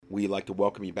We'd like to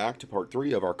welcome you back to part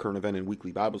 3 of our current event and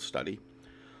weekly Bible study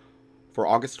for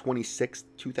August 26th,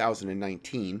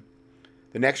 2019.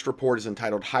 The next report is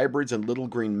entitled Hybrids and Little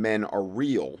Green Men Are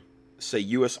Real, say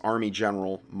U.S. Army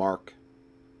General Mark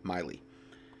Milley.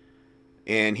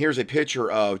 And here's a picture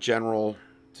of several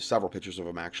pictures of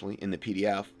him actually, in the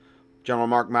PDF. General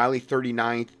Mark Milley,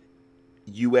 39th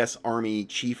U.S. Army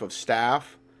Chief of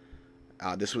Staff.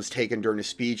 This was taken during a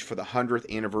speech for the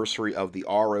 100th anniversary of the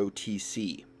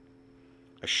ROTC.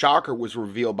 A shocker was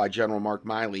revealed by General Mark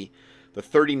Milley, the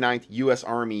 39th U.S.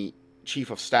 Army Chief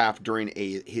of Staff, during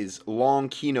his long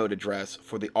keynote address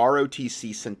for the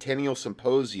ROTC Centennial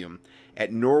Symposium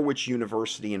at Norwich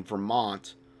University in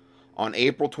Vermont on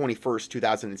April 21st,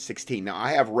 2016. Now,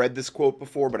 I have read this quote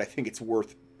before, but I think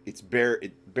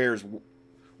it bears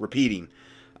repeating.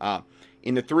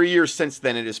 In the 3 years since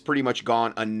then, it has pretty much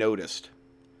gone unnoticed.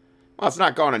 Well, it's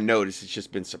not gone unnoticed, it's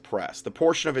just been suppressed. The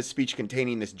portion of his speech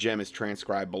containing this gem is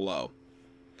transcribed below.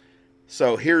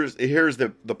 So here's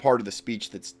the part of the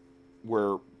speech that's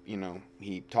where,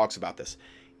 he talks about this.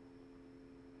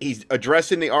 He's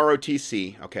addressing the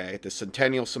ROTC, at the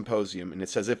Centennial Symposium, and it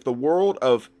says, if the world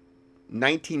of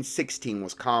 1916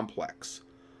 was complex,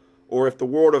 or if the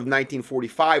world of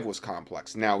 1945 was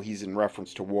complex, now he's in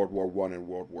reference to World War I and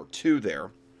World War II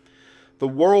there, the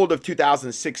world of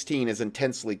 2016 is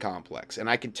intensely complex. And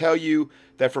I can tell you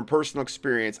that from personal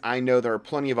experience, I know there are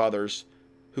plenty of others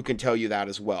who can tell you that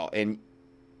as well. And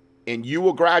you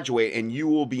will graduate and you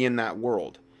will be in that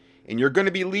world. And you're going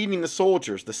to be leading the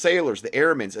soldiers, the sailors, the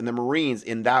airmen, and the Marines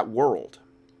in that world.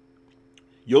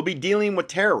 You'll be dealing with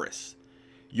terrorists.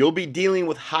 You'll be dealing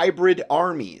with hybrid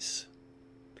armies.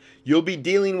 You'll be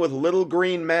dealing with little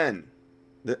green men.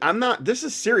 This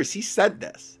is serious. He said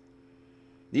this.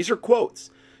 These are quotes.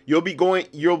 You're going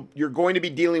to be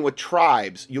dealing with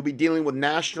tribes. You'll be dealing with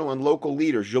national and local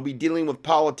leaders. You'll be dealing with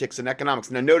politics and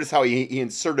economics. Now notice how he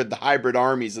inserted the hybrid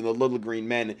armies and the little green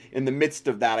men in the midst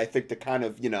of that, I think, to kind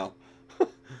of,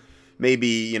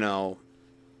 maybe,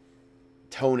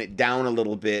 tone it down a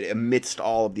little bit amidst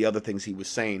all of the other things he was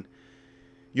saying.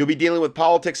 You'll be dealing with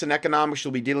politics and economics.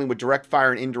 You'll be dealing with direct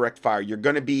fire and indirect fire. You're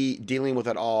going to be dealing with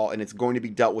it all, and it's going to be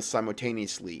dealt with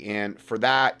simultaneously. And for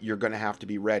that, you're going to have to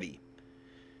be ready.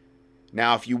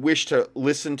 Now, if you wish to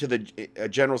listen to the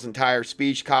General's entire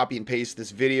speech, copy and paste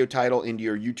this video title into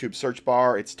your YouTube search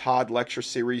bar. It's Todd Lecture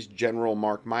Series, General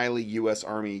Mark Milley, U.S.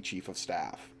 Army Chief of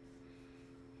Staff.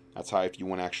 That's how, if you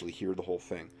want to actually hear the whole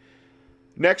thing.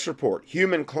 Next report,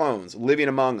 human clones living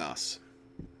among us.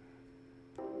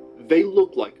 They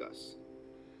look like us,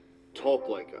 talk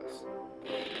like us,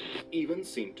 even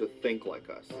seem to think like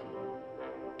us.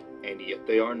 And yet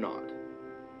they are not.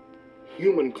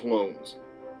 Human clones,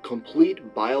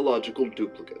 complete biological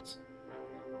duplicates.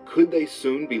 Could they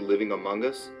soon be living among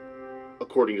us?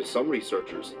 According to some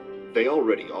researchers, they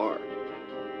already are.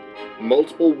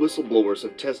 Multiple whistleblowers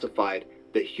have testified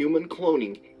that human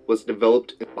cloning was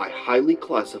developed by highly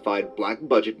classified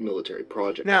black-budget military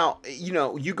projects. Now,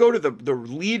 you go to the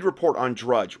lead report on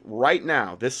Drudge right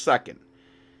now, this second,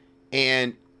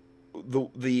 and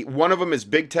the one of them is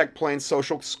Big Tech playing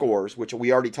social scores, which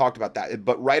we already talked about that,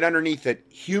 but right underneath it,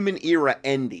 human era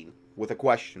ending with a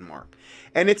question mark,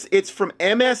 and it's from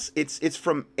it's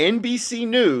from NBC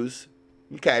News,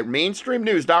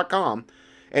 mainstreamnews.com.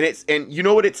 And you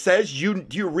know what it says? Do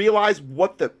you realize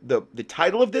what the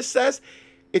title of this says?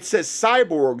 It says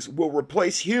cyborgs will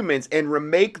replace humans and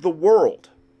remake the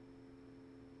world.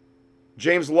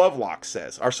 James Lovelock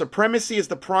says, our supremacy as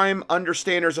the prime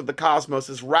understanders of the cosmos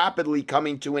is rapidly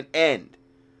coming to an end.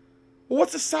 Well,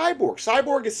 what's a cyborg?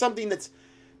 Cyborg is something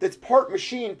that's part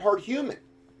machine, part human.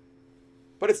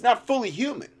 But it's not fully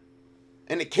human.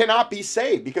 And it cannot be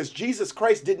saved because Jesus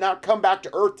Christ did not come back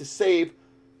to earth to save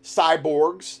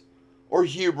cyborgs or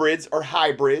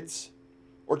hybrids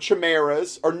or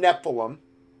chimeras or Nephilim.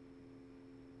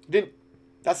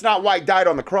 That's not why he died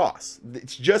on the cross.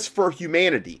 It's just for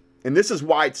humanity. And this is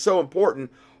why it's so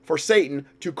important for Satan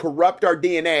to corrupt our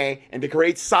DNA and to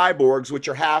create cyborgs, which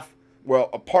are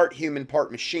a part human,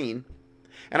 part machine.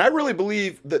 And I really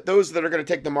believe that those that are going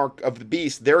to take the mark of the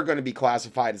beast, they're going to be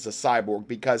classified as a cyborg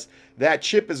because that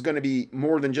chip is going to be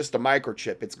more than just a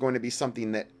microchip. It's going to be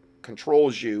something that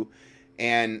controls you.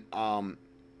 And I'm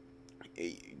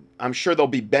sure there'll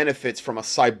be benefits from a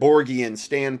cyborgian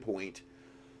standpoint.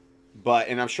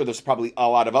 And I'm sure there's probably a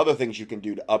lot of other things you can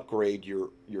do to upgrade your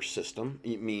system.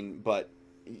 But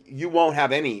you won't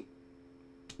have any.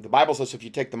 The Bible says if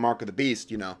you take the mark of the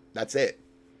beast, that's it.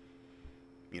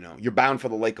 You're bound for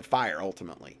the lake of fire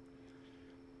ultimately.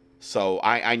 So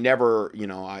I never,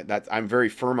 I'm very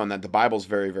firm on that. The Bible's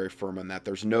very, very firm on that.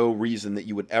 There's no reason that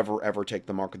you would ever take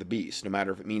the mark of the beast, no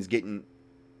matter if it means getting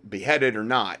beheaded or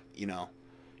not. You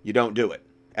don't do it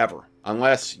ever,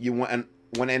 unless you want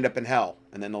to end up in hell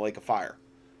and then the lake of fire.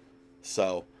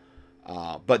 So,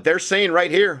 but they're saying right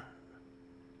here,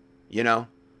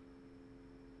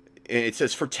 it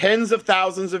says for tens of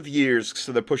thousands of years,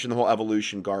 so they're pushing the whole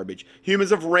evolution garbage. Humans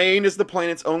have reigned as the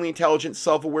planet's only intelligent,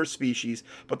 self-aware species,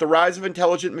 but the rise of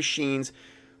intelligent machines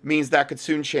means that could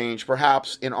soon change.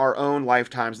 Perhaps in our own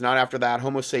lifetimes, not after that,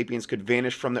 Homo sapiens could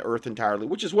vanish from the earth entirely,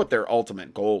 which is what their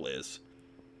ultimate goal is.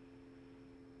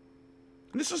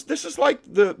 This is like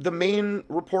the main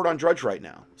report on Drudge right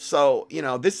now. So,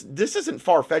 this isn't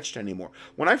far-fetched anymore.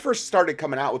 When I first started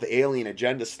coming out with the alien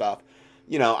agenda stuff,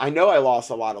 I know I lost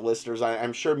a lot of listeners.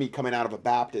 I'm sure me coming out of a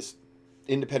Baptist,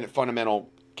 independent, fundamental,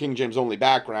 King James only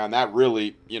background, that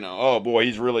really, oh boy,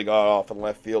 he's really got off in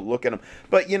left field. Look at him.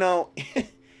 But,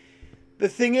 the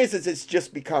thing is it's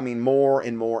just becoming more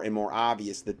and more and more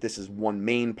obvious that this is one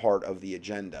main part of the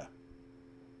agenda.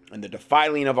 And the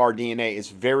defiling of our DNA is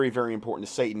very, very important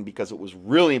to Satan, because it was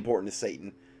really important to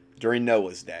Satan during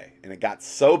Noah's day. And it got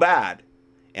so bad,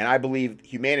 and I believe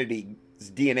humanity's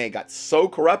DNA got so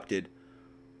corrupted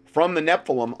from the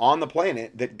Nephilim on the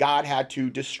planet that God had to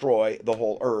destroy the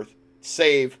whole earth,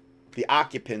 save the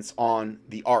occupants on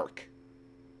the ark.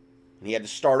 And he had to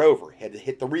start over. He had to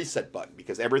hit the reset button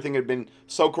because everything had been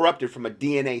so corrupted from a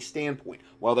DNA standpoint.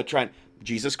 Well, they're trying.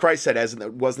 Jesus Christ said, as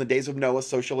it was in the days of Noah,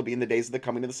 so shall it be in the days of the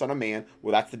coming of the Son of Man.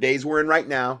 Well, that's the days we're in right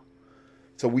now.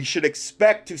 So we should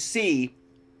expect to see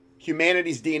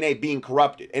humanity's DNA being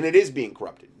corrupted, and it is being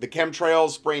corrupted. The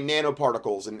chemtrails spraying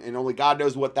nanoparticles, and only God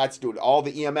knows what that's doing. All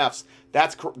the EMFs,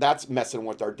 that's messing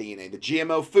with our DNA. The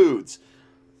GMO foods,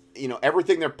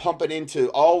 everything they're pumping into,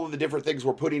 all of the different things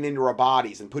we're putting into our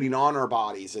bodies and putting on our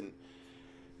bodies, and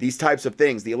these types of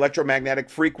things, the electromagnetic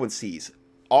frequencies,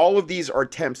 all of these are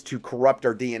attempts to corrupt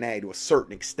our DNA to a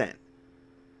certain extent.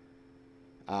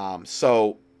 And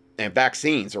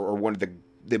vaccines are one of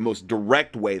the most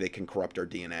direct way they can corrupt our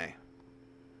DNA.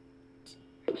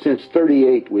 Since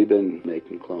 38, we've been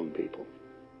making clone people.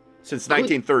 Since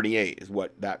 1938 is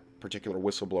what that particular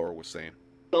whistleblower was saying.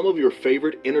 Some of your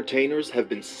favorite entertainers have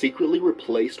been secretly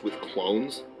replaced with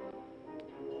clones?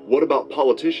 What about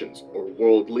politicians or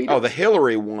world leaders? Oh, the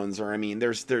Hillary ones are,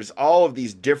 there's all of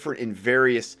these different and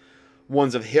various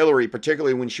ones of Hillary,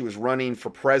 particularly when she was running for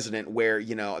president, where,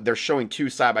 they're showing two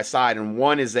side by side, and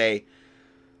one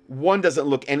doesn't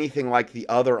look anything like the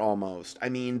other almost.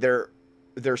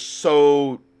 They're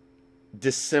so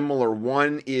dissimilar.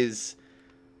 One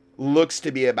looks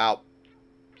to be about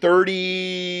at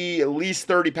least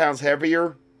 30 pounds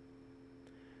heavier.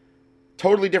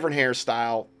 Totally different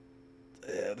hairstyle.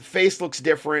 The face looks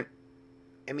different.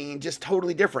 Just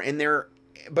totally different. And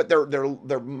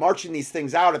they're marching these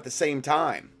things out at the same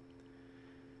time.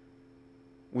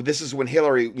 Well, this is when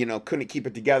Hillary, couldn't keep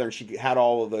it together, and she had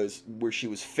all of those where she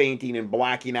was fainting and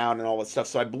blacking out and all that stuff.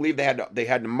 So I believe they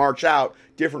had to march out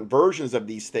different versions of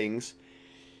these things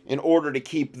in order to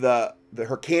keep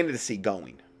her candidacy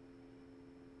going.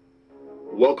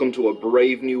 Welcome to a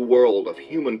brave new world of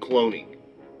human cloning,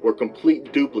 where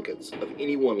complete duplicates of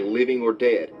anyone living or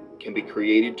dead can be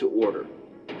created to order.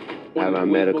 Have I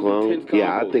met a clone?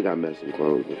 Yeah, I think I met some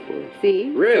clones before. See?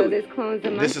 Really? So there's clones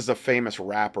among This is a famous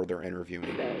rapper they're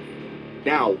interviewing.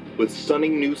 Now, with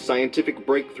stunning new scientific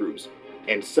breakthroughs,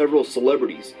 and several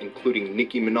celebrities, including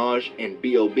Nicki Minaj and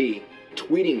B.O.B.,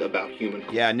 tweeting about human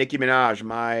cloning. Yeah, Nicki Minaj,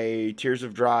 my tears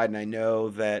have dried, and I know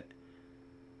that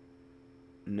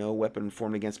no weapon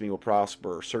formed against me will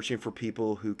prosper. Searching for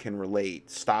people who can relate.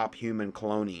 Stop human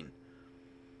cloning.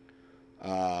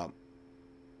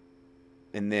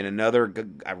 And then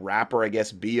a rapper, I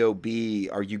guess, B.O.B.,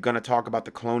 are you going to talk about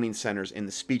the cloning centers in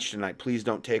the speech tonight? Please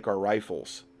don't take our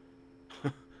rifles.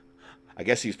 I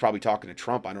guess he was probably talking to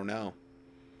Trump. I don't know.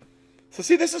 So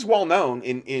see, this is well known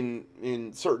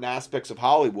in certain aspects of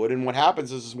Hollywood. And what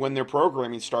happens is when their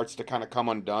programming starts to kind of come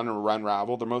undone or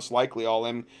unravel, they're most likely all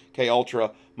MK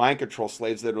Ultra mind control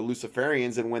slaves that are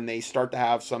Luciferians. And when they start to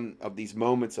have some of these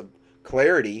moments of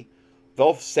clarity,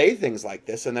 they'll say things like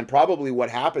this, and then probably what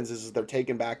happens is they're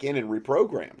taken back in and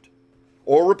reprogrammed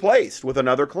or replaced with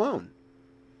another clone.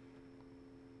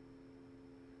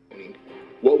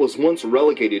 What was once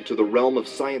relegated to the realm of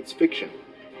science fiction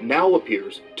now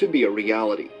appears to be a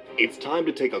reality. It's time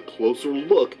to take a closer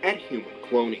look at human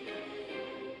cloning.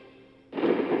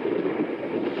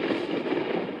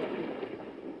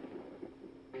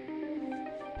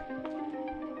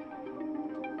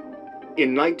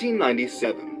 In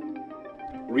 1997,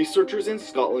 researchers in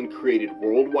Scotland created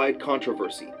worldwide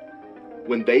controversy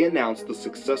when they announced the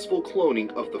successful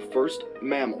cloning of the first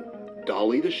mammal,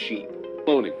 Dolly the sheep.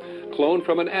 Cloning. Cloned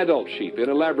from an adult sheep in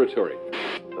a laboratory.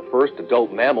 The first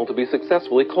adult mammal to be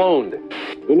successfully cloned.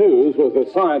 The news was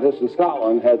that scientists in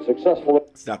Scotland had successfully...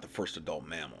 It's not the first adult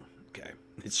mammal, okay?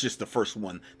 It's just the first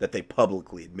one that they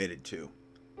publicly admitted to.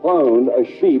 ...cloned a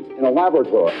sheep in a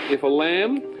laboratory. If a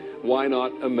lamb, why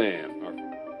not a man?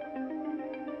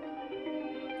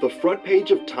 The front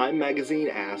page of Time magazine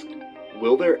asked,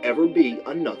 "Will there ever be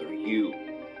another you?"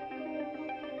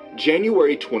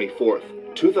 January 24th,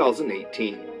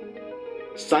 2018.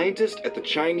 Scientist at the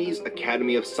Chinese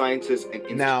Academy of Sciences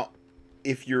and... Now,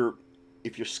 if you're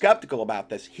skeptical about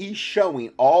this, he's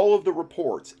showing all of the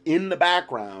reports in the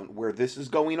background where this is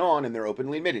going on, and they're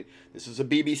openly admitted. This is a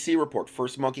BBC report,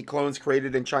 first monkey clones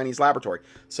created in Chinese laboratory.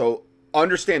 So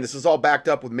understand, this is all backed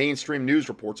up with mainstream news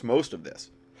reports, most of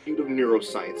this. Institute of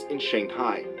Neuroscience in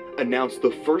Shanghai announced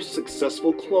the first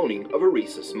successful cloning of a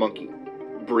rhesus monkey,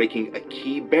 breaking a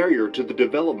key barrier to the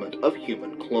development of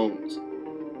human clones.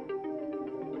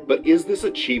 But is this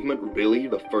achievement really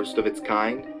the first of its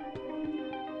kind?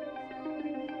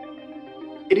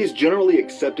 It is generally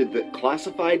accepted that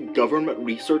classified government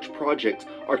research projects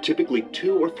are typically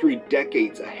 2 or 3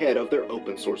 decades ahead of their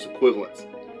open source equivalents,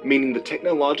 meaning the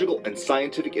technological and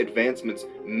scientific advancements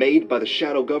made by the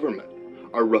shadow government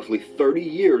are roughly 30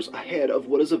 years ahead of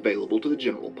what is available to the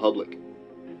general public.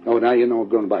 Oh, now you know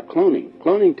going about cloning.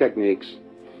 Cloning techniques,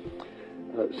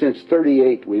 since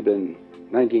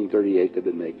 1938, they've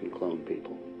been making clone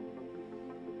people.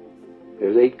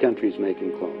 There's 8 countries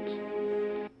making clones.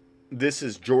 This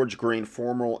is George Green,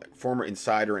 former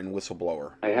insider and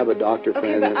whistleblower. I have a doctor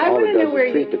friend but that I all it wanna know does where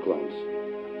is treat the clones.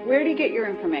 Where do you get your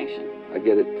information? I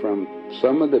get it from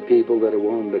some of the people that are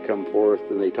willing to come forth,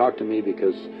 and they talk to me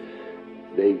because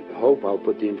they hope I'll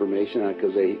put the information out,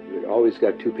 because they always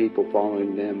got 2 people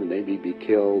following them and they may be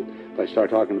killed. If I start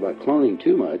talking about cloning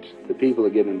too much, the people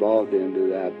that get involved into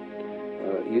that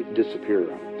disappear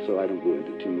on it. So I don't go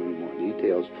into too many more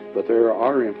details, but there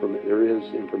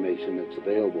is information that's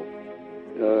available.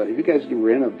 If you guys can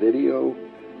rent a video,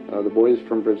 the boys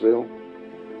from Brazil,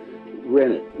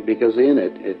 rent it, because in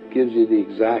it gives you the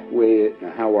exact way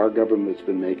how our government's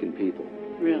been making people.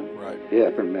 Really? Right. Yeah,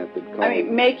 different method. I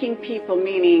mean, making people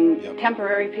meaning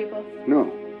temporary people?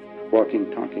 No,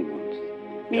 walking, talking ones.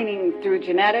 Meaning through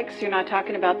genetics? You're not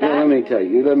talking about that? Yeah, let me tell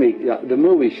you. The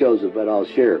movie shows it, but I'll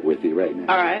share it with you right now.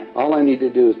 All right. All I need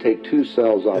to do is take 2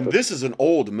 cells off. And this is an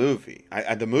old movie.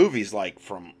 The movie's like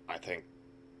from, I think,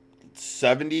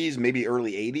 70s, maybe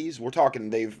early 80s. We're talking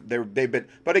they've been.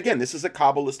 But again, this is a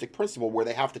Kabbalistic principle where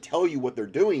they have to tell you what they're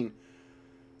doing,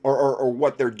 or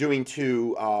what they're doing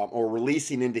to or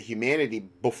releasing into humanity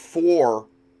before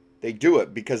they do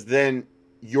it, because then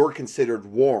you're considered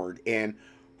warned. And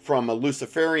from a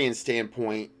Luciferian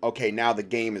standpoint, okay, now the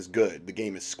game is good. The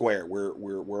game is square.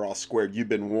 We're all squared. You've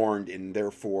been warned, and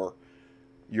therefore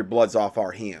your blood's off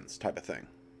our hands, type of thing.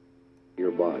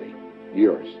 Your body,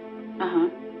 yours. Uh-huh.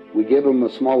 We give them a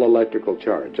small electrical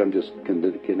charge. I'm just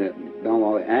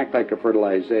I'll act like a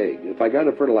fertilized egg. If I got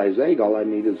a fertilized egg, all I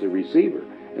need is a receiver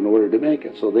in order to make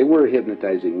it. So they were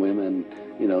hypnotizing women,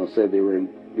 said they were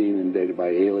being invaded by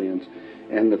aliens.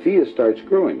 And the fetus starts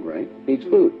growing, right? Needs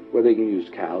food. Well, they can use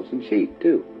cows and sheep,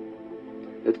 too.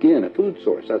 Again, a food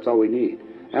source. That's all we need.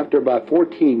 After about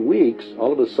 14 weeks,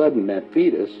 all of a sudden, that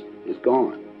fetus is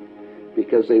gone.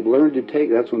 Because they've learned to take,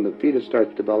 that's when the fetus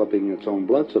starts developing its own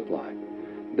blood supply.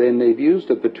 Then they've used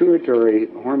a pituitary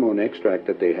hormone extract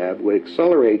that they have, which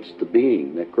accelerates the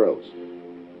being that grows.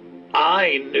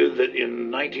 I knew that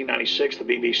in 1996, the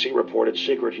BBC reported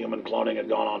secret human cloning had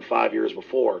gone on 5 years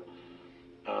before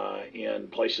in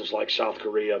places like South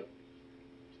Korea,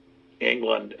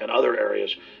 England, and other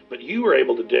areas. But you were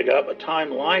able to dig up a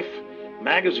Time Life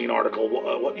magazine article.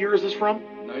 What year is this from?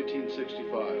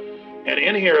 1965. And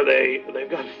in here, they've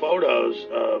got photos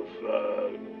of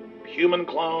human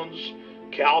clones,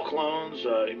 cow clones,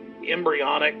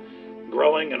 embryonic,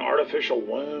 growing in artificial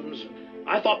wombs.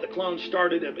 I thought the clones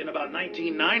started in about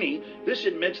 1990. This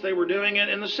admits they were doing it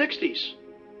in the 60s.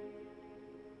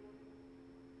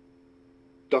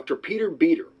 Dr. Peter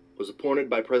Beater was appointed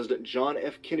by President John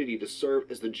F. Kennedy to serve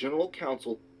as the General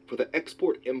Counsel for the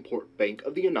Export-Import Bank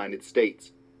of the United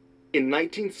States. In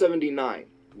 1979,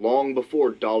 long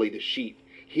before Dolly the sheep,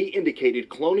 he indicated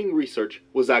cloning research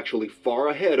was actually far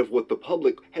ahead of what the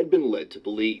public had been led to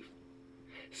believe,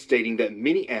 stating that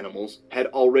many animals had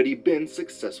already been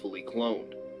successfully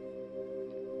cloned.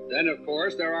 Then, of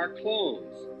course, there are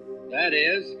clones. That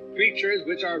is, creatures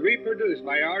which are reproduced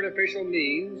by artificial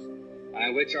means,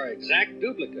 which are exact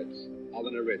duplicates of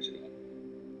an original.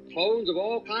 Clones of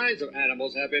all kinds of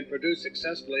animals have been produced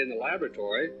successfully in the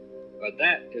laboratory, but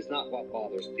that is not what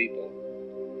bothers people.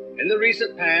 In the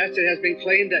recent past, it has been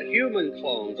claimed that human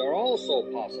clones are also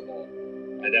possible,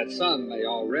 and that some may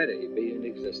already be in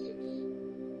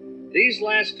existence. These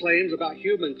last claims about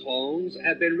human clones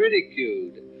have been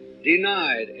ridiculed,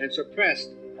 denied, and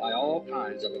suppressed by all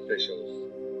kinds of officials.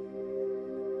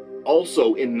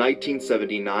 Also in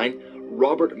 1979,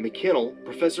 Robert McKinnell,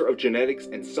 professor of genetics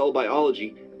and cell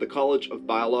biology at the College of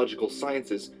Biological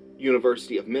Sciences,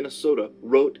 University of Minnesota,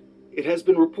 wrote, "It has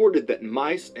been reported that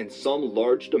mice and some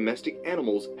large domestic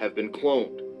animals have been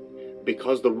cloned.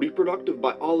 Because the reproductive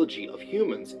biology of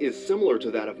humans is similar to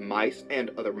that of mice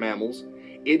and other mammals,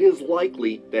 it is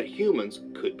likely that humans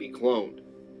could be cloned."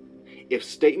 If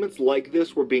statements like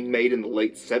this were being made in the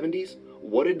late 70s,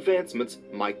 what advancements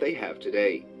might they have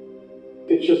today?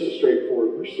 It's just a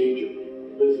straightforward procedure.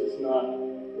 This is not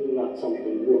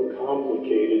something real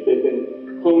complicated. They've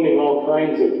been cloning all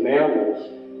kinds of mammals.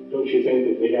 Don't you think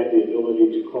that they have the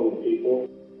ability to clone people?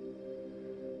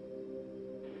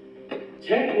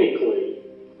 Technically,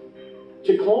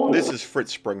 to clone This is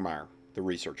Fritz Springmeier, the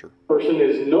researcher. A person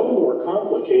is no more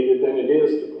complicated than it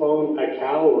is to clone a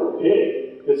cow or a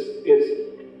pig.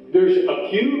 There's a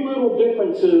few little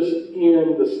differences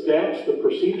in the steps, the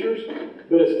procedures,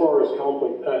 but as far as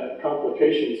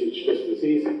complications, it's just as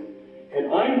easy.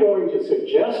 And I'm going to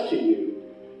suggest to you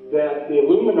that the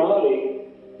Illuminati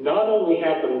not only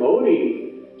have the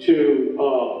motive to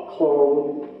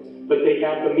clone, but they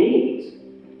have the means.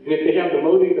 And if they have the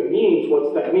motive and means,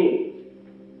 what's that mean?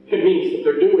 It means that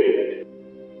they're doing it.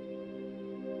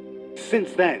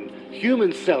 Since then,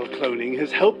 human cell cloning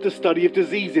has helped the study of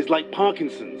diseases like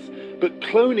Parkinson's, but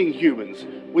cloning humans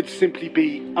would simply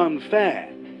be unfair.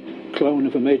 Clone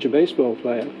of a major baseball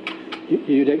player,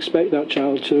 you'd expect that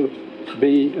child to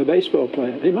be a baseball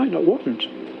player. He might not want.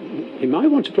 He might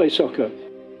want to play soccer.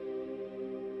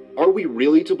 Are we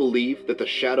really to believe that the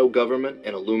shadow government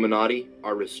and Illuminati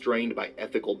are restrained by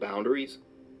ethical boundaries?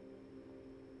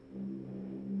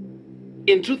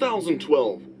 In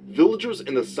 2012, villagers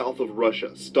in the south of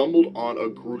Russia stumbled on a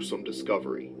gruesome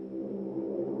discovery.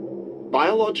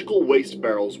 Biological waste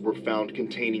barrels were found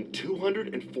containing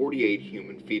 248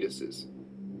 human fetuses.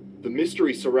 The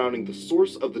mystery surrounding the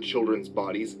source of the children's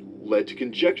bodies led to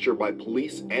conjecture by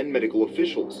police and medical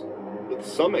officials, with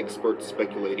some experts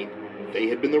speculating they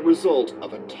had been the result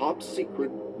of a top-secret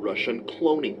Russian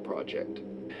cloning project.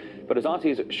 But as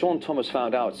RT's Sean Thomas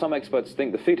found out, some experts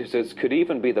think the fetuses could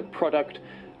even be the product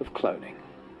of cloning.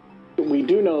 We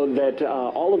do know that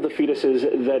all of the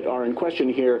fetuses that are in question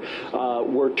here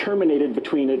were terminated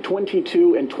between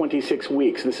 22 and 26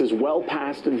 weeks. This is well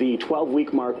past the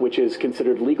 12-week mark, which is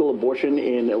considered legal abortion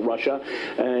in Russia.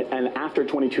 And after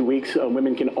 22 weeks,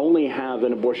 women can only have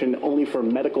an abortion only for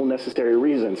medical necessary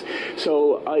reasons.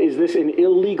 So is this an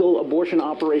illegal abortion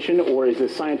operation, or is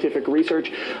this scientific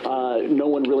research? No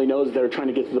one really knows. They're trying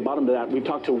to get to the bottom of that. We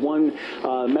talked to one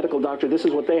medical doctor. This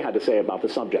is what they had to say about the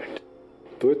subject.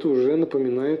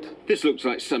 This looks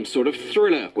like some sort of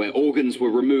thriller where organs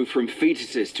were removed from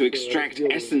fetuses to extract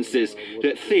essences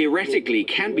that theoretically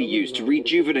can be used to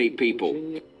rejuvenate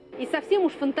people.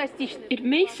 It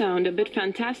may sound a bit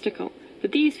fantastical,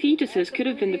 but these fetuses could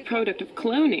have been the product of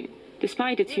cloning,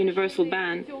 despite its universal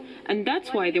ban. And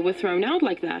that's why they were thrown out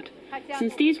like that,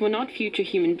 since these were not future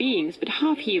human beings, but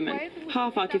half human,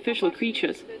 half artificial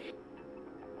creatures.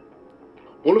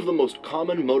 One of the most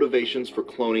common motivations for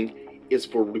cloning is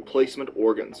for replacement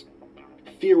organs.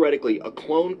 Theoretically, a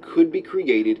clone could be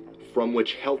created from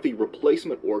which healthy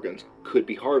replacement organs could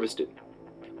be harvested,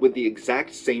 with the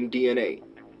exact same DNA.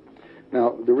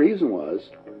 Now, the reason was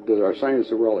that our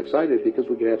scientists were all excited because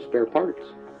we could have spare parts.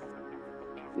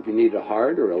 If you need a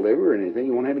heart or a liver or anything,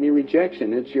 you won't have any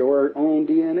rejection. It's your own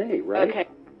DNA, right? Okay.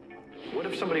 What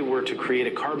if somebody were to create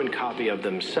a carbon copy of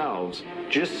themselves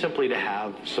just simply to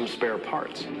have some spare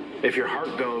parts? If your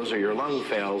heart goes or your lung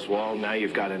fails, well, now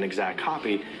you've got an exact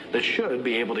copy that should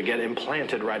be able to get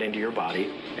implanted right into your body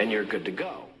and you're good to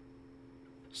go.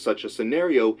 Such a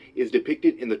scenario is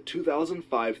depicted in the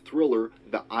 2005 thriller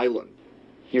The Island.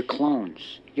 You're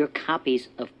clones. You're copies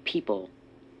of people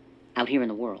out here in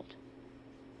the world.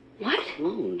 What?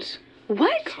 Clones?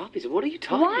 What? Copies? What are you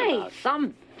talking about?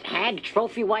 Some hag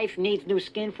trophy wife needs new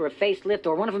skin for a facelift,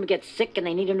 or one of them gets sick and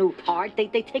they need a new part. They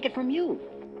take it from you.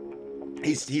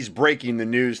 He's breaking the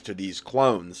news to these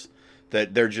clones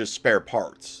that they're just spare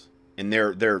parts, and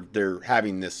they're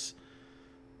having this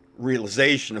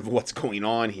realization of what's going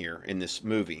on here in this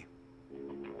movie.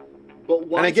 But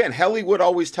why? And again, Hollywood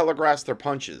always telegraphs their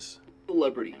punches.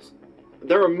 Celebrities.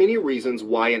 There are many reasons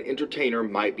why an entertainer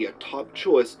might be a top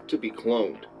choice to be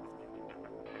cloned.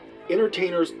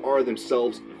 Entertainers are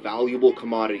themselves valuable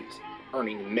commodities,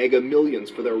 earning mega millions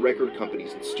for their record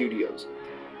companies and studios.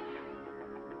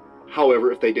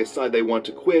 However, if they decide they want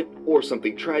to quit, or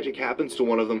something tragic happens to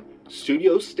one of them,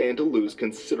 studios stand to lose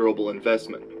considerable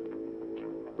investment.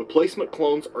 Replacement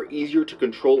clones are easier to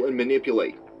control and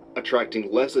manipulate, attracting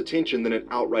less attention than an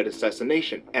outright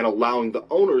assassination, and allowing the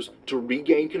owners to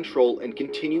regain control and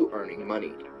continue earning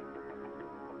money.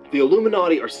 The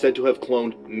Illuminati are said to have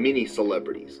cloned many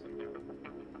celebrities.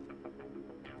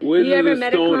 You ever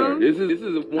met a clone? This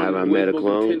is one Have I met a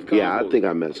clone? Yeah, I think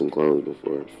I met some clones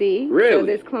before. See? Really? So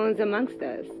there's clones amongst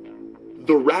us.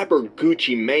 The rapper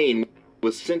Gucci Mane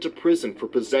was sent to prison for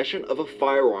possession of a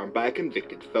firearm by a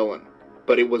convicted felon.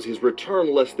 But it was his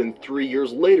return less than 3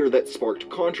 years later that sparked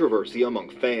controversy among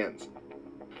fans.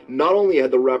 Not only had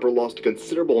the rapper lost a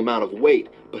considerable amount of weight,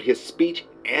 but his speech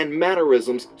and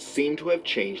mannerisms seemed to have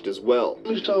changed as well.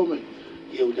 He told me,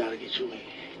 yeah, we gotta get you in.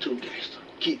 Too gangster.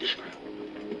 Keep the scrap.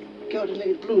 Get what the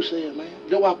nigga Blue said, man.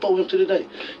 That's why I fought him to today.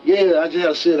 Yeah, I just had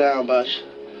to sit down, boss.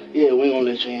 Yeah, we ain't gonna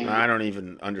let you in. I don't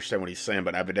even understand what he's saying,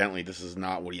 but evidently this is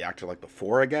not what he acted like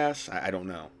before, I guess. I don't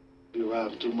know. You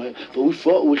riding too much, but we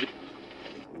fought with you.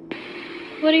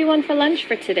 What do you want for lunch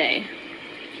for today?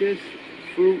 Just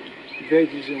fruit,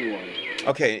 veggies, and water.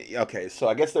 Okay, so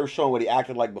I guess they were showing what he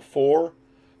acted like before,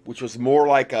 which was more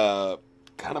like a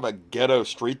kind of a ghetto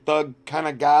street thug kind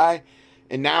of guy,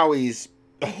 and now he's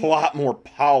a lot more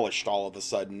polished all of a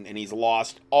sudden, and he's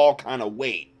lost all kind of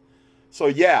weight. So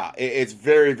yeah, it's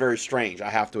very, very strange, I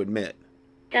have to admit.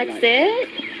 That's it?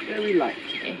 Very light.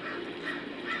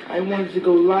 I wanted to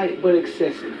go light, but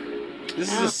excessive.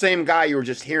 This is the same guy you were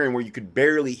just hearing where you could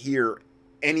barely hear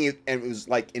any, and it was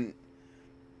like you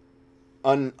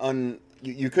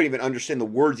couldn't even understand the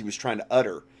words he was trying to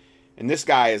utter. And this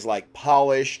guy is like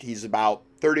polished. He's about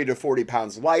 30 to 40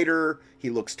 pounds lighter. He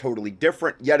looks totally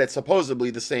different, yet it's supposedly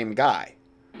the same guy.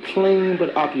 Clean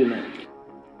but opulent.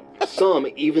 Some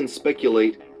even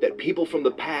speculate that people from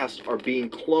the past are being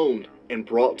cloned and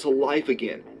brought to life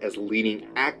again as leading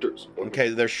actors. Okay,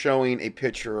 they're showing a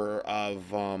picture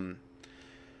of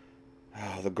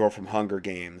the girl from Hunger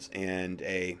Games and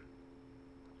a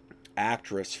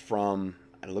actress from,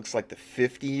 it looks like the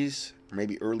 50s or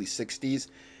maybe early 60s.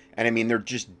 And I mean, they're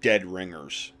just dead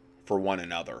ringers for one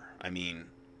another. I mean,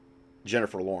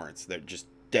 Jennifer Lawrence, they're just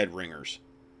dead ringers.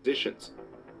 Positions.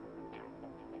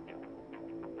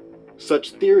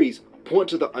 Such theories point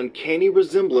to the uncanny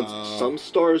resemblance some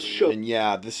stars show. And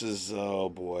yeah, this is, oh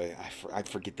boy, I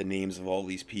forget the names of all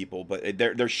these people, but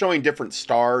they're showing different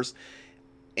stars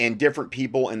and different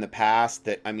people in the past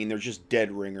that, I mean, they're just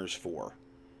dead ringers for.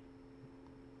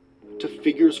 To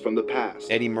figures from the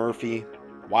past. Eddie Murphy.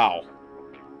 Wow.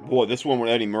 Boy, this one with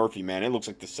Eddie Murphy, man, it looks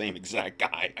like the same exact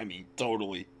guy. I mean,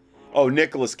 totally. Oh,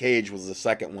 Nicolas Cage was the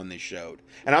second one they showed.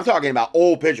 And I'm talking about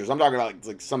old pictures. I'm talking about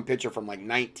like some picture from like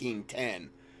 1910.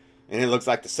 And it looks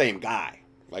like the same guy.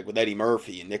 Like with Eddie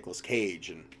Murphy and Nicolas Cage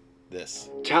and this.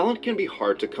 Talent can be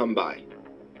hard to come by.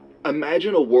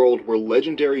 Imagine a world where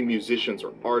legendary musicians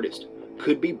or artists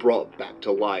could be brought back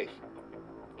to life.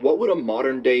 What would a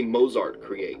modern-day Mozart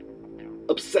create?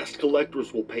 Obsessed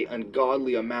collectors will pay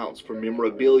ungodly amounts for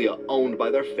memorabilia owned by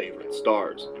their favorite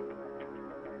stars.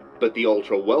 But the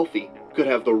ultra-wealthy could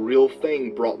have the real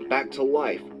thing brought back to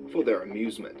life for their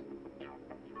amusement.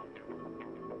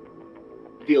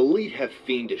 The elite have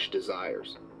fiendish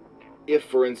desires. If,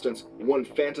 for instance, one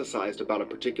fantasized about a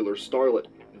particular starlet,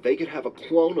 they could have a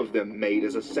clone of them made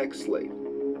as a sex slave.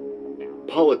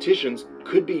 Politicians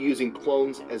could be using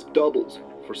clones as doubles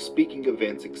for speaking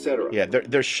events, etc. Yeah,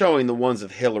 they're showing the ones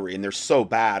of Hillary, and they're so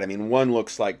bad. I mean, one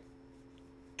looks like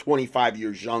 25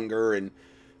 years younger, and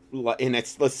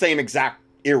it's the same exact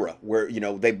era where, you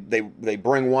know, they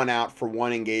bring one out for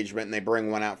one engagement and they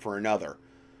bring one out for another.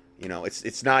 You know,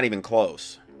 it's not even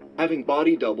close. Having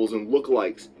body doubles and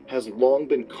lookalikes has long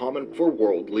been common for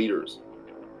world leaders.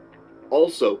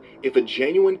 Also, if a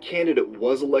genuine candidate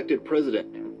was elected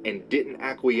president and didn't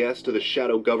acquiesce to the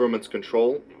shadow government's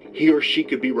control, he or she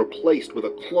could be replaced with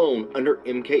a clone under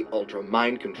MK Ultra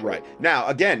mind control. Right. Now,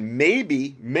 again,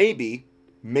 maybe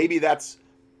that's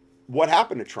what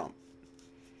happened to Trump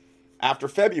after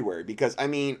February, because I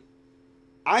mean,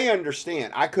 I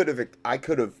understand I could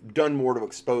have done more to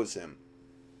expose him,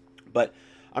 but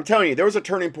I'm telling you, there was a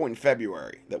turning point in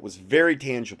February that was very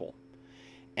tangible,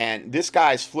 and this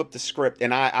guy's flipped the script.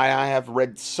 And I have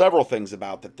read several things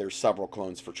about that. There's several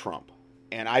clones for Trump,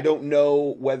 and I don't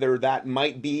know whether that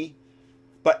might be,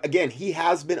 but again, he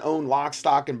has been owned lock,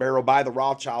 stock, and barrel by the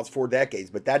Rothschilds for decades.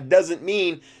 But that doesn't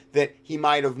mean that he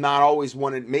might have not always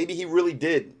wanted. Maybe he really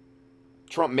did.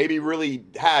 Trump maybe really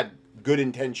had good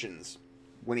intentions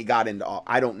when he got into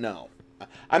I don't know.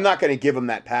 I'm not going to give him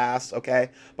that pass, okay?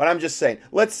 But I'm just saying,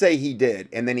 let's say he did,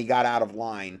 and then he got out of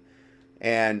line,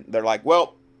 and they're like,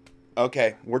 well,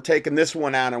 okay, we're taking this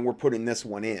one out and we're putting this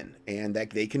one in, and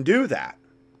that they can do that.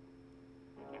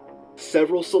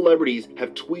 Several celebrities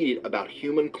have tweeted about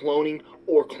human cloning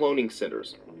or cloning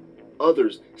centers.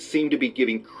 Others seem to be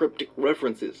giving cryptic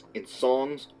references in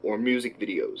songs or music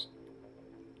videos.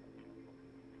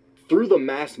 Through the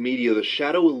mass media, the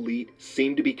shadow elite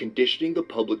seem to be conditioning the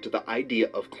public to the idea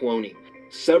of cloning.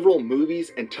 Several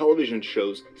movies and television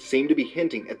shows seem to be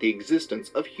hinting at the existence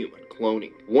of human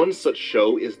cloning. One such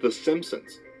show is The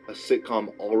Simpsons, a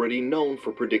sitcom already known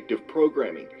for predictive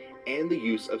programming and the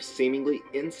use of seemingly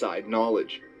inside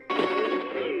knowledge.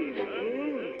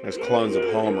 There's clones of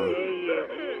Homer.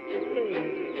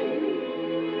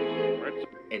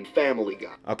 And Family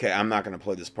Guy. Okay, I'm not going to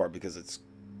play this part because it's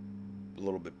a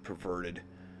little bit perverted.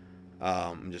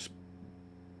 I'm just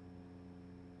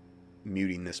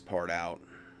muting this part out.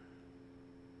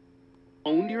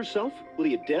 Owned yourself? What are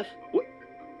you, deaf? What?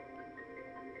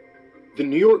 The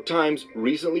New York Times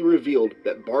recently revealed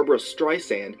that Barbra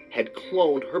Streisand had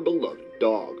cloned her beloved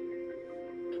dog.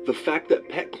 The fact that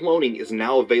pet cloning is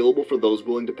now available for those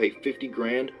willing to pay $50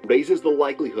 grand raises the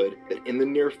likelihood that in the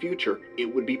near future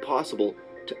it would be possible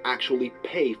to actually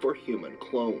pay for human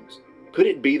clones. Could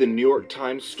it be the New York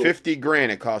Times story? $50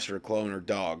 grand it cost her to clone her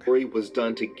dog. Was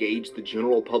done to gauge the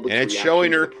general public's and it's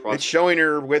reaction showing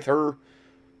her with her.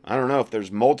 I don't know if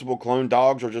there's multiple clone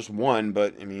dogs or just one,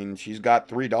 but I mean she's got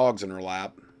 3 dogs in her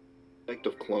lap.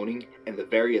 Of cloning and the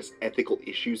various ethical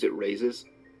issues it raises.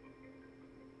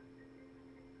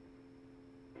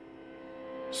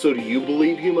 So do you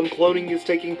believe human cloning is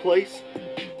taking place?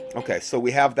 Okay, so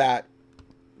we have that.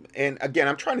 And again,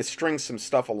 I'm trying to string some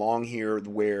stuff along here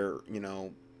where,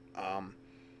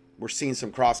 we're seeing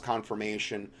some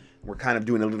cross-confirmation. We're kind of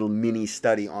doing a little mini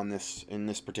study on this in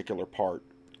this particular part.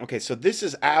 Okay, so this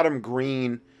is Adam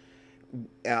Green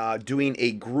doing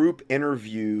a group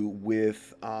interview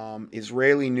with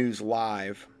Israeli News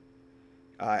Live.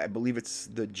 I believe it's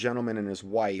the gentleman and his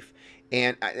wife.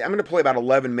 And I'm going to play about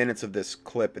 11 minutes of this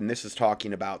clip, and this is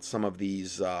talking about some of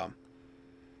these...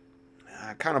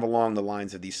 kind of along the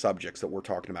lines of these subjects that we're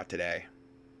talking about today.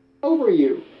 Over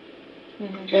you.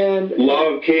 And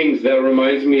Law of Kings, that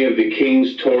reminds me of the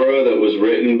King's Torah that was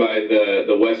written by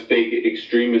the West Bank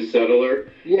extremist settler.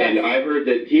 Yes. And I heard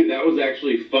that that was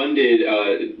actually funded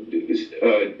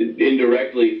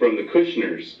indirectly from the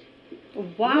Kushners.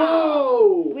 Wow.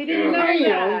 Whoa. We didn't know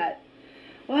that.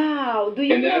 Wow.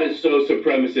 And that is so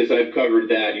supremacist. I've covered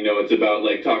that. It's about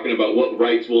like talking about what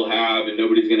rights we'll have and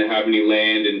nobody's going to have any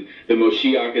land and the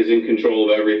Moshiach is in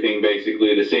control of everything,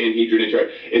 basically. The Sanhedrin in charge.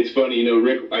 It's funny,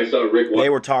 I saw Rick... They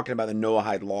were talking about the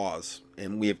Noahide laws,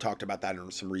 and we have talked about that in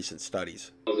some recent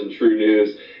studies. In True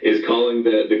News is calling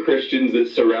the Christians that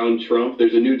surround Trump.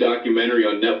 There's a new documentary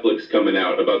on Netflix coming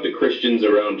out about the Christians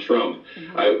around Trump.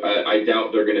 I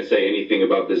doubt they're going to say anything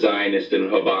about the Zionist and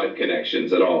Chabad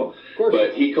connections at all.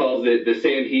 But he calls it the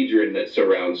Sanhedrin that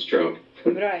surrounds Trump.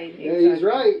 Right. Exactly. Yeah, he's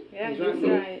right. Yeah, he's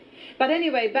right. But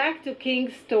anyway, back to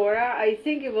King's Torah. I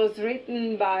think it was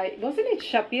written by, wasn't it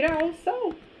Shapira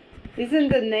also? Isn't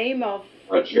the name of...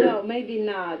 Not sure. No, maybe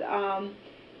not.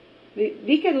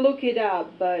 We can look it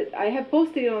up, but I have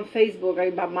posted it on Facebook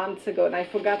about months ago, and I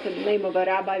forgot the name of a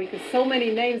rabbi because so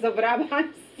many names of rabbis,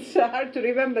 it's hard to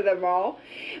remember them all.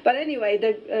 But anyway,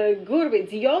 the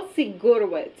Gurwitz, Yossi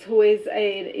Gurwitz, who is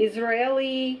an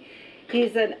Israeli,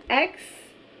 he's an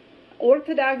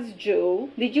ex-Orthodox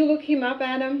Jew. Did you look him up,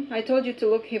 Adam? I told you to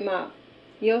look him up.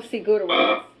 Yossi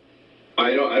Gurwitz.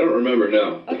 I don't remember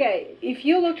now. Okay, if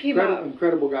you look him up,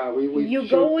 incredible guy. You're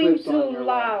going to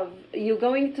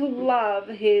love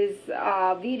his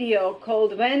video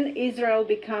called "When Israel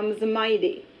Becomes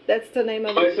Mighty." That's the name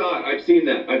of it. I've seen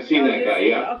that. I've seen that guy.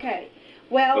 Yeah. Okay.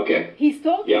 Well, he's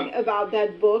talking about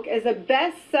that book as a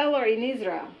bestseller in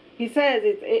Israel. He says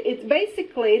it's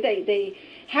basically they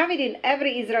have it in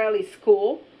every Israeli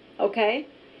school. Okay,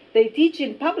 they teach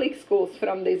in public schools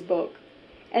from this book.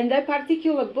 And that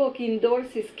particular book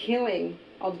endorses killing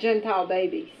of Gentile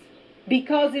babies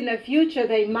because in the future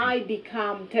they might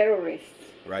become terrorists.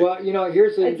 Right. Well,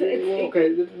 here's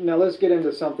okay, now let's get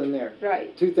into something there.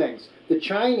 Right. 2 things. The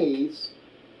Chinese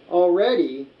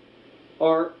already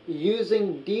are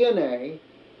using DNA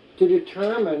to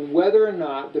determine whether or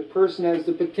not the person has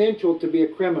the potential to be a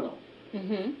criminal.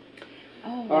 Mm-hmm.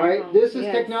 Oh, all right, this is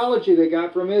technology they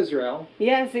got from Israel.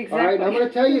 Yes, exactly. All right, I'm going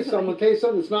to tell you something.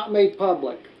 That's not made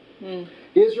public.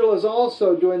 Israel is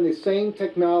also doing the same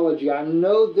technology. I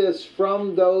know this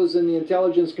from those in the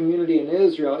intelligence community in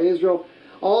Israel. Israel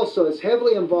also is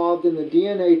heavily involved in the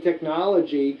DNA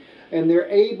technology, and they're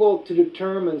able to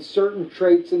determine certain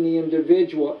traits in the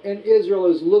individual. And Israel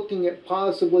is looking at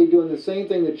possibly doing the same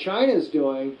thing that China is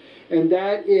doing, and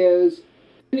that is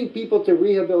sending people to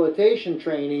rehabilitation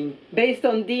training based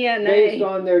on DNA, based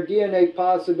on their DNA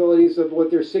possibilities of what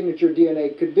their signature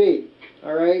DNA could be.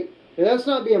 All right, and that's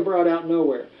not being brought out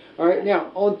nowhere. All right,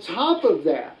 now on top of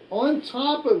that,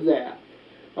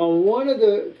 on one of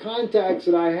the contacts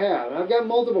that I have, and I've got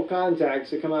multiple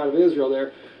contacts that come out of Israel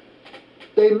there,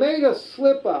 they made a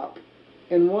slip up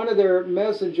in one of their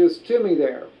messages to me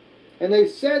there. And they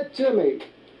said to me,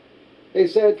 they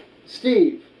said,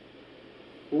 Steve,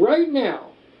 right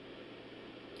now,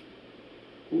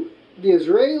 the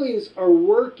Israelis are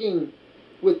working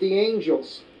with the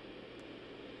angels.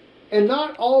 And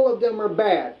not all of them are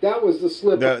bad. That was the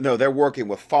slip up. No, they're working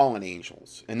with fallen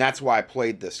angels. And that's why I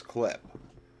played this clip.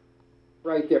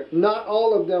 Right there. Not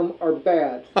all of them are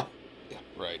bad.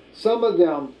 Right. Some of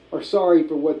them are sorry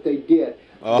for what they did.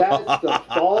 That's the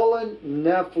fallen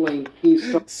Nephilim.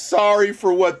 He's sorry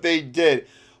for what they did.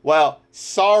 Well,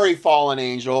 sorry, fallen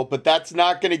angel, but that's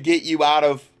not going to get you out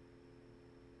of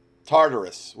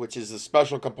Tartarus, which is the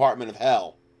special compartment of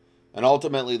hell, and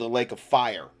ultimately the lake of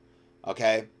fire.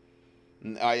 Okay?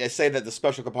 I say that the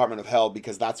special compartment of hell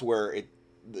because that's where it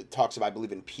talks about, I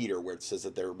believe in Peter, where it says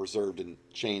that they're reserved in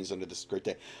chains under this great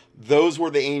day. Those were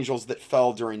the angels that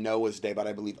fell during Noah's day, but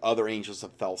I believe other angels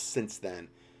have fell since then.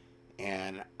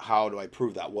 And how do I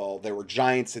prove that? Well, there were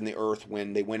giants in the earth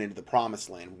when they went into the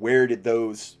promised land. Where did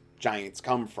those giants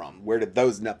come from? Where did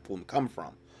those Nephilim come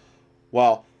from?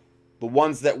 Well, the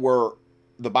ones that were,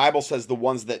 the Bible says the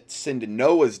ones that sinned in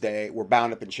Noah's day were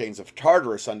bound up in chains of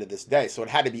Tartarus unto this day. So it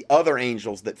had to be other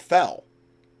angels that fell,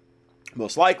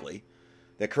 most likely,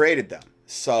 that created them.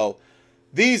 So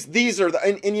these are the,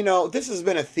 and you know, this has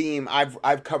been a theme.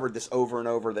 I've covered this over and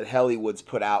over that Hollywood's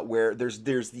put out, where there's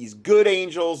these good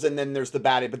angels and then there's the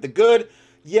bad. But the good,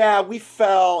 yeah, we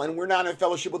fell and we're not in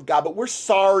fellowship with God, but we're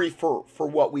sorry for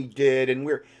what we did, and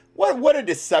we're what a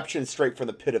deception straight from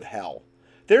the pit of hell.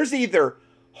 There's either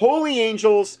holy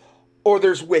angels or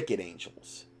there's wicked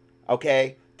angels.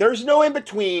 Okay? There's no in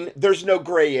between, there's no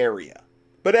gray area.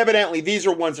 But evidently, these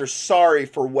are ones that are sorry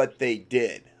for what they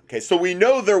did. Okay, so we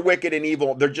know they're wicked and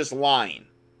evil. They're just lying.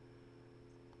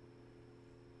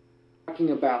 Talking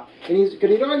about, and because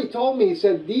he'd already told me, he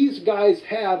said these guys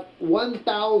have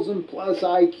 1,000 plus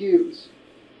IQs,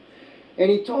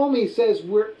 and he told me, he says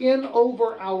we're in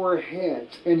over our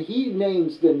heads, and he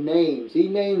names the names. He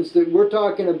names that we're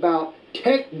talking about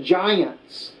tech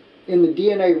giants in the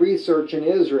DNA research in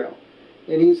Israel,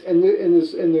 and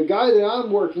the guy that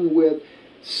I'm working with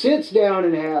sits down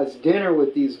and has dinner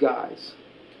with these guys.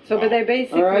 So, but they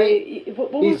basically... Right.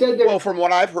 He said well, from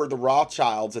what I've heard, the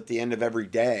Rothschilds, at the end of every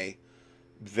day,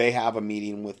 they have a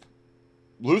meeting with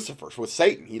Lucifer, with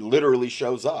Satan. He literally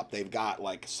shows up. They've got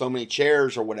like so many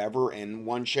chairs or whatever, and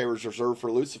one chair is reserved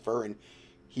for Lucifer, and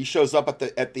he shows up at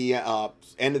the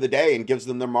end of the day and gives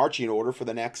them their marching order for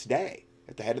the next day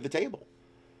at the head of the table.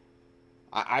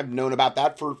 I've known about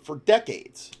that for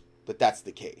decades, that's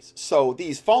the case. So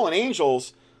these fallen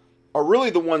angels are really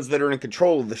the ones that are in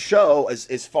control of the show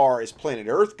as far as planet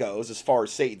Earth goes, as far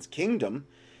as Satan's kingdom.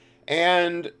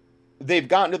 And they've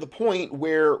gotten to the point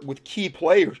where with key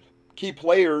players,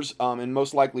 and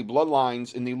most likely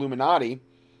bloodlines in the Illuminati,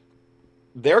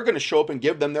 they're going to show up and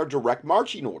give them their direct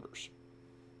marching orders.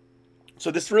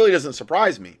 So this really doesn't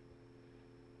surprise me.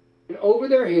 Over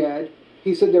their head,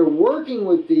 he said they're working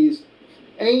with these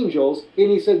angels, and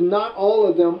he said not all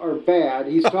of them are bad.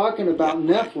 He's talking about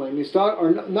Nephilim. He's not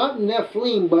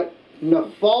Nephilim, but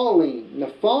Nephilim.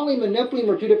 Nephilim and Nephilim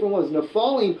are two different ones.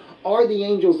 Nephilim are the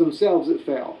angels themselves that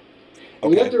fell.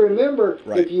 And you have to remember,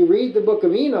 if you read the book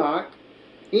of Enoch,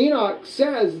 Enoch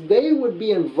says they would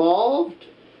be involved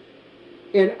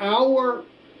in our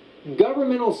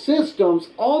governmental systems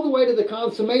all the way to the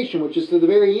consummation, which is to the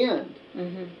very end.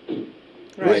 Mm-hmm.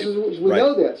 Right. We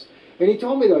know this. And he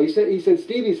told me, though, he said,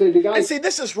 Steve, he said, the guy... And see,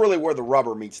 this is really where the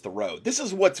rubber meets the road. This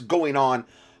is what's going on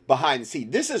behind the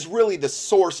scene. This is really the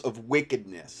source of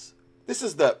wickedness. This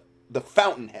is the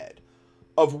fountainhead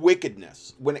of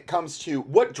wickedness when it comes to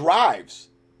what drives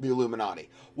the Illuminati.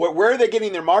 Where are they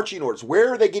getting their marching orders?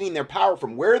 Where are they getting their power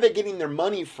from? Where are they getting their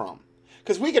money from?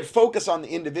 Because we could focus on the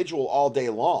individual all day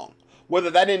long. Whether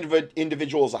that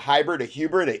individual is a hybrid, a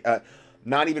hubrid,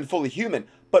 not even fully human.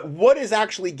 But what is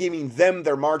actually giving them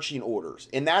their marching orders?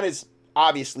 And that is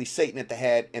obviously Satan at the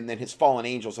head, and then his fallen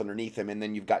angels underneath him, and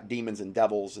then you've got demons and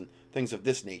devils and things of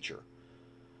this nature.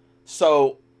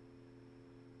 So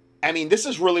I mean, this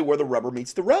is really where the rubber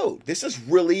meets the road. This is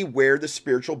really where the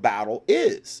spiritual battle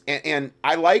is. And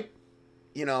I like,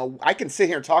 you know, I can sit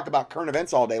here and talk about current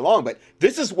events all day long, but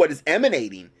this is what is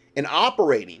emanating and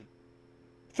operating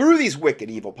through these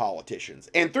wicked, evil politicians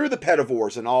and through the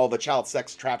pedivores and all the child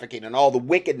sex trafficking and all the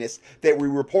wickedness that we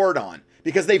report on,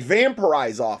 because they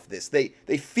vampirize off this. They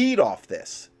feed off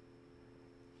this.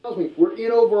 We're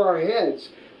in over our heads.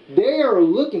 They are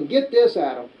looking, get this,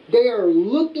 Adam, they are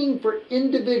looking for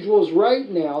individuals right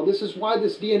now. This is why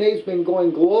this DNA has been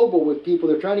going global with people.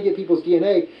 They're trying to get people's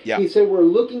DNA. Yeah. He said we're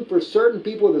looking for certain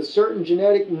people with a certain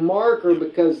genetic marker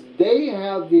because they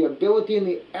have the ability and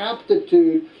the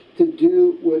aptitude to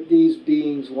do what these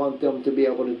beings want them to be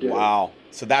able to do. Wow.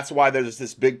 So that's why there's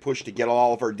this big push to get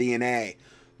all of our DNA,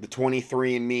 the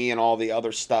 23andMe and all the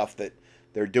other stuff that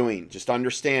they're doing. Just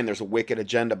understand there's a wicked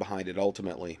agenda behind it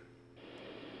ultimately.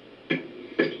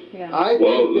 Yeah. I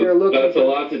think they're looking that's a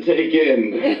lot to take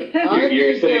in.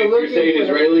 You're saying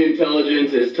Israeli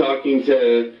intelligence is talking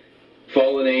to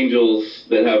fallen angels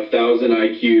that have 1,000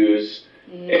 IQs,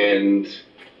 and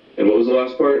what was the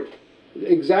last part?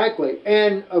 Exactly,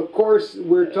 and of course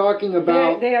we're talking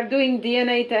about they are doing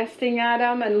DNA testing,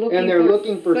 Adam, and looking. And they're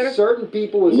looking for certain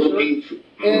people with certain,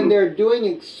 and they're doing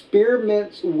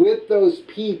experiments with those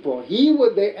people.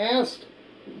 They asked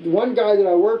one guy that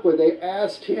I work with. They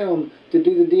asked him to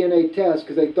do the DNA test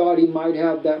because they thought he might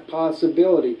have that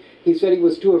possibility. He said he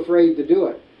was too afraid to do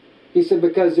it. He said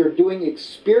because they're doing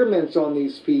experiments on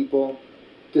these people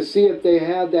to see if they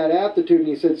have that aptitude. And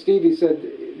he said, Steve, he said,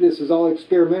 this is all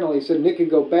experimental. He said, and it could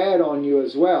go bad on you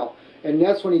as well. And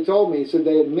that's when he told me, he said,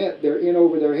 they admit they're in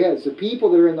over their heads. The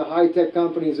people that are in the high-tech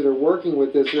companies that are working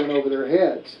with this are in over their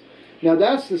heads. Now,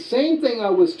 that's the same thing I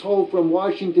was told from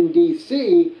Washington,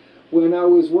 D.C., when I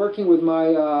was working with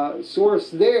my source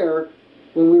there,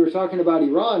 when we were talking about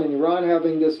Iran, and Iran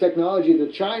having this technology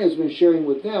that China's been sharing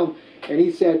with them. And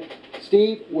he said,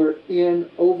 Steve, we're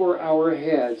in over our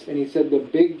heads. And he said, the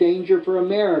big danger for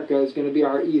America is going to be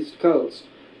our East Coast.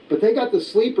 But they got the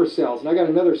sleeper cells. And I got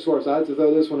another source. I have to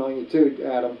throw this one on you too,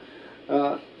 Adam.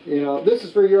 You know, this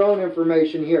is for your own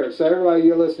information here. So everybody,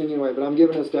 you're listening anyway, but I'm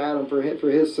giving this to Adam for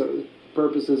his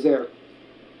purposes there.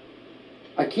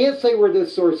 I can't say where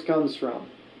this source comes from,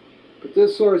 but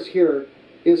this source here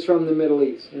is from the Middle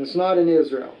East, and it's not in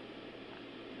Israel.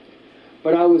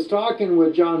 But I was talking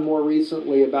with John more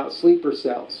recently about sleeper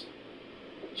cells.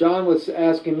 John was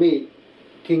asking me,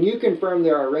 can you confirm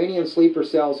there are Iranian sleeper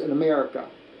cells in America?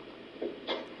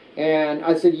 And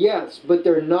I said, yes, but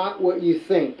they're not what you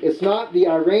think. It's not the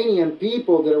Iranian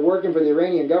people that are working for the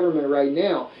Iranian government right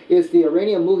now. It's the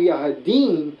Iranian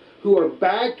Mujahideen who are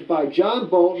backed by John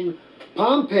Bolton,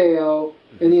 Pompeo,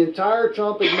 and the entire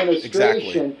Trump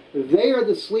administration. Exactly. They are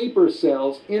the sleeper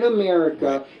cells in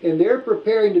America, and they're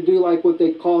preparing to do like what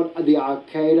they called the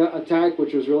Al-Qaeda attack,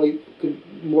 which was really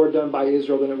more done by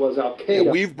Israel than it was Al-Qaeda.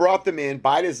 Yeah, we've brought them in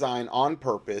by design on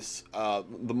purpose.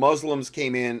 The Muslims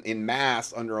came in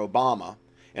mass under Obama,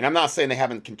 and I'm not saying they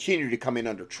haven't continued to come in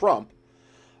under Trump,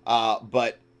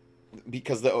 but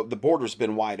because the border's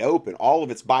been wide open, all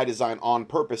of it's by design on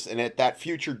purpose. And at that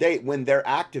future date, when they're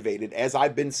activated, as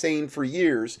I've been saying for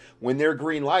years, when they're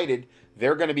green lighted,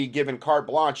 they're going to be given carte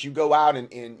blanche. You go out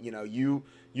and you know, you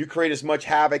create as much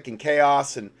havoc and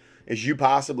chaos and as you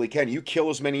possibly can. You kill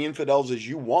as many infidels as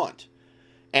you want.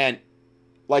 And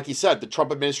like you said, the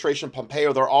Trump administration,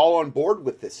 Pompeo, they're all on board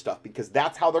with this stuff because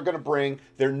that's how they're going to bring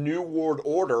their new world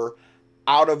order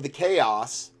out of the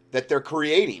chaos that they're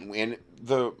creating. And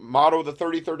the motto of the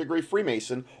 33rd degree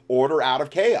Freemason, order out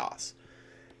of chaos.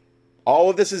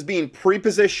 All of this is being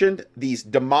prepositioned. These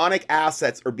demonic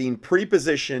assets are being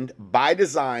prepositioned by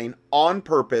design on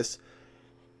purpose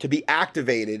to be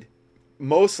activated.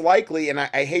 Most likely, and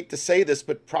I hate to say this,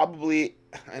 but probably,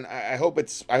 and I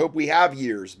hope we have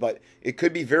years, but it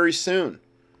could be very soon.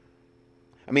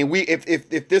 I mean,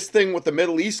 if this thing with the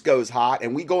Middle East goes hot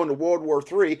and we go into World War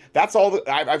III, that's all.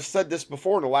 I've said this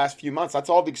before in the last few months. That's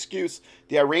all the excuse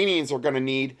the Iranians are going to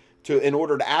need in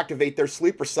order to activate their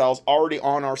sleeper cells already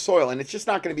on our soil. And it's just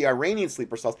not going to be Iranian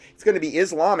sleeper cells. It's going to be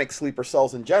Islamic sleeper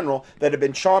cells in general that have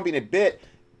been chomping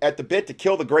at the bit to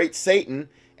kill the great Satan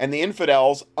and the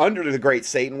infidels under the great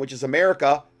Satan, which is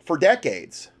America, for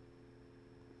decades.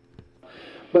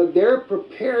 But they're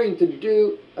preparing to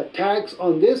do attacks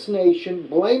on this nation,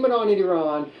 blame it on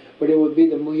Iran, but it would be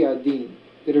the Mujahideen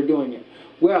that are doing it.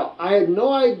 Well, I had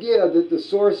no idea that the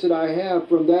source that I have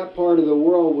from that part of the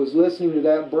world was listening to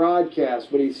that broadcast,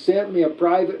 but he sent me a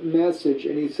private message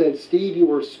and he said, Steve, you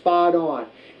were spot on.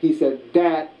 He said,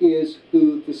 that is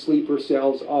who the sleeper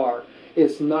cells are.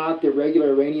 It's not the regular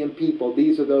Iranian people.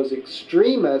 These are those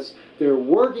extremists They're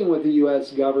working with the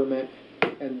U.S. government,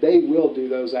 and they will do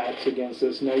those acts against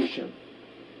this nation.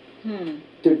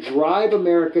 To drive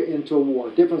America into a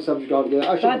war. Different subject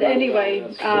altogether. But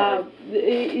anyway,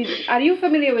 are you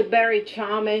familiar with Barry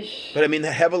Chamish? But I mean,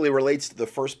 that heavily relates to the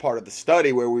first part of the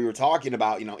study where we were talking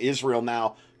about, you know, Israel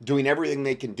now doing everything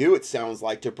they can do, it sounds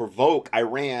like, to provoke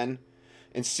Iran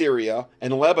and Syria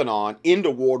and Lebanon into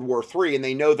World War III, and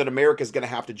they know that America's going to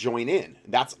have to join in.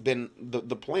 That's been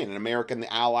the plan, and America and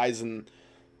the Allies, and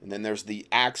then there's the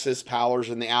Axis powers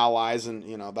and the Allies, and,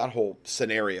 you know, that whole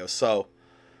scenario. So,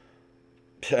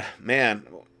 man,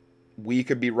 we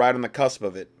could be right on the cusp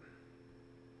of it.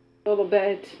 A little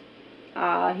bit.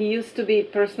 He used to be a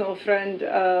personal friend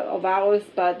of ours,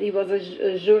 but he was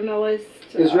a journalist.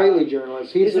 Israeli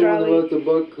journalist. He's the one that wrote the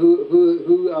book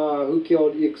Who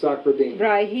Killed Yitzhak Rabin.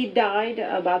 Right. He died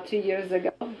about 2 years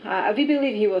ago. We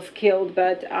believe he was killed,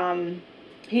 but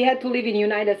he had to live in the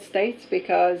United States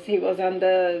because he was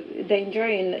under danger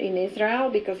in Israel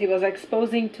because he was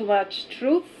exposing too much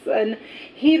truth. And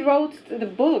he wrote the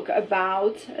book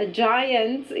about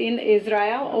giants in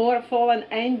Israel or fallen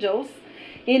angels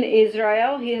in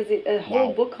Israel. He has a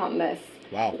whole book on this.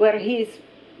 Wow. Where he's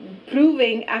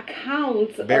proving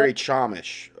accounts. Barry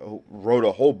Chamish wrote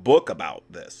a whole book about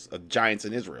this, of giants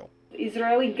in Israel.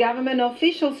 Israeli government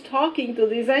officials talking to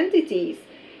these entities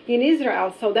in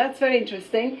Israel. So that's very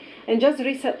interesting. And just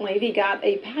recently we got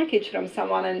a package from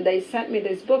someone and they sent me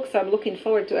this book. So I'm looking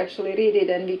forward to actually read it,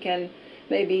 and we can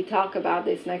maybe talk about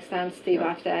this next time, Steve,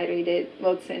 after I read it,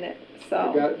 what's in it.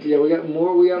 So we got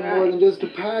more than just a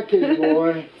package,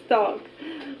 boy. Talk.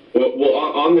 Well,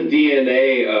 on the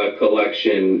DNA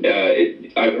collection,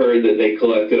 I've heard that they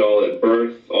collect it all at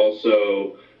birth.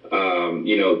 Also,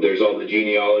 you know, there's all the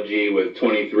genealogy with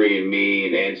 23andMe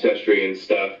and Ancestry and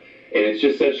stuff. And it's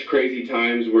just such crazy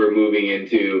times we're moving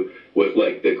into with,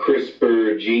 like, the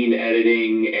CRISPR gene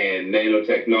editing and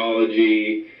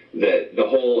nanotechnology, that the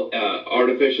whole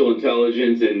artificial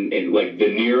intelligence and like the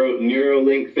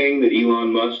Neuralink thing that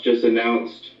Elon Musk just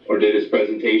announced or did his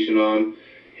presentation on,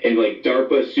 and like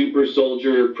DARPA super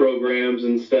soldier programs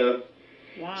and stuff.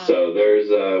 Wow. So there's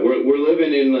we're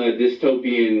living in a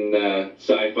dystopian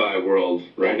sci-fi world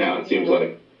right now, it seems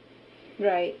like.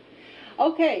 Right.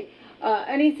 Okay.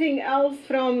 Anything else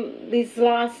from these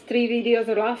last 3 videos,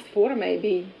 or last 4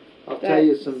 maybe? I'll tell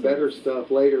you some better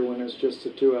stuff later when it's just the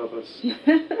 2 of us.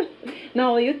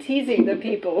 No, you're teasing the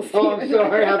people. Oh, I'm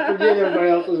sorry. I forget everybody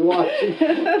else is watching.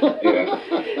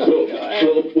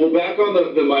 Well, back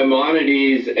on the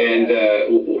Maimonides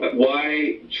and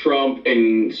why Trump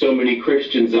and so many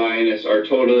Christian Zionists are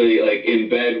totally like in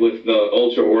bed with the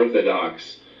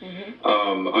ultra-Orthodox.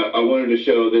 I wanted to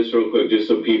show this real quick just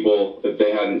so people, if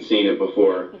they hadn't seen it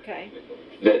before,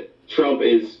 that Trump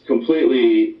is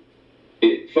completely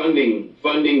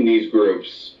funding these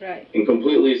groups, and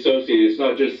completely associated. It's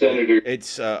not just senators.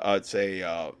 It's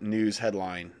a news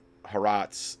headline: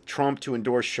 Haaretz, Trump to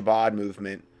endorse Chabad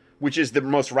movement, which is the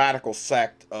most radical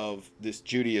sect of this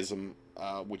Judaism,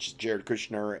 which is Jared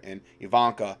Kushner and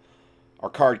Ivanka are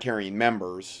card-carrying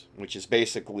members, which is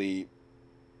basically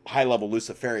high-level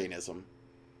Luciferianism,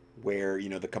 where, you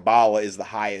know, the Kabbalah is the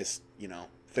highest, you know,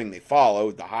 thing they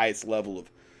follow, the highest level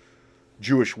of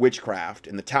Jewish witchcraft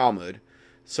in the Talmud.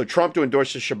 So Trump to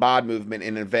endorse the Chabad movement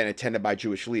in an event attended by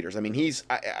Jewish leaders. I mean,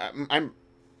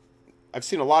 I've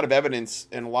seen a lot of evidence,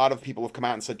 and a lot of people have come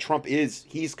out and said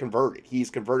he's converted. He's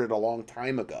converted a long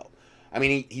time ago. I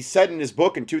mean, he said in his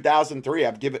book in 2003,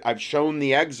 I've shown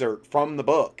the excerpt from the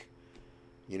book,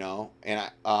 you know, and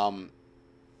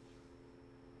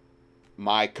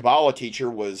my Kabbalah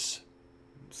teacher was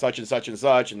such and such and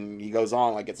such, and he goes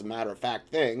on like it's a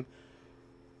matter-of-fact thing.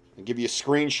 I'll give you a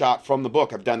screenshot from the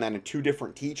book. I've done that in 2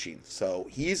 different teachings. So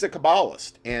he's a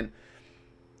Kabbalist. And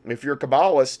if you're a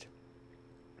Kabbalist,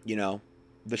 you know,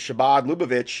 the Chabad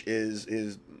Lubavitch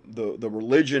is the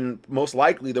religion, most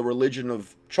likely the religion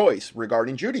of choice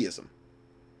regarding Judaism.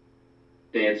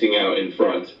 Dancing out in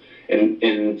front.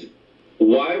 And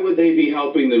why would they be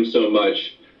helping them so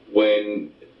much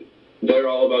when they're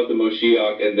all about the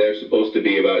Moshiach and they're supposed to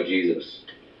be about Jesus?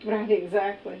 Right,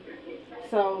 exactly.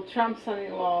 So Trump's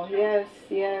son-in-law, yes.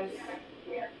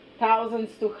 Thousands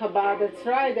to Chabad, that's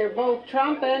right. They're both,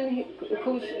 Trump and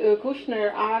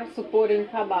Kushner are supporting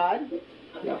Chabad.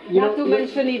 Yeah. Not to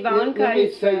mention Ivanka. Let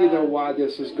me tell you though why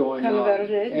this is going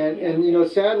converted. on. And you know,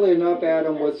 sadly enough,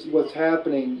 Adam, what's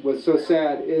happening, what's so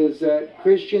sad is that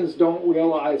Christians don't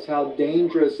realize how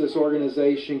dangerous this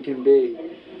organization can be.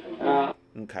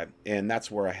 Okay, and that's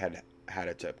where I had had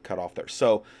it cut off there.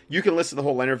 So you can listen to the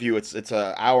whole interview. It's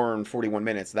an hour and 41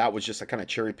 minutes. That was just, I kind of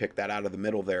cherry picked that out of the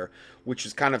middle there, which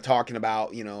is kind of talking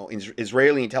about, you know,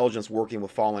 Israeli intelligence working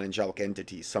with fallen angelic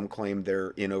entities. Some claim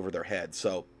they're in over their heads.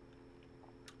 So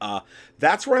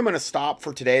that's where I'm going to stop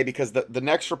for today, because the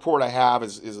next report I have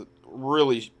is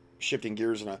really shifting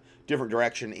gears in a different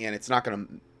direction, and it's not going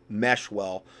to mesh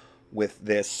well with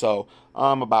this. So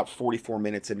I'm about 44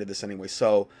 minutes into this anyway.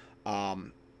 So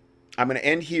I'm going to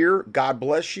end here. God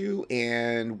bless you,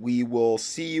 and we will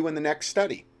see you in the next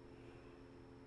study.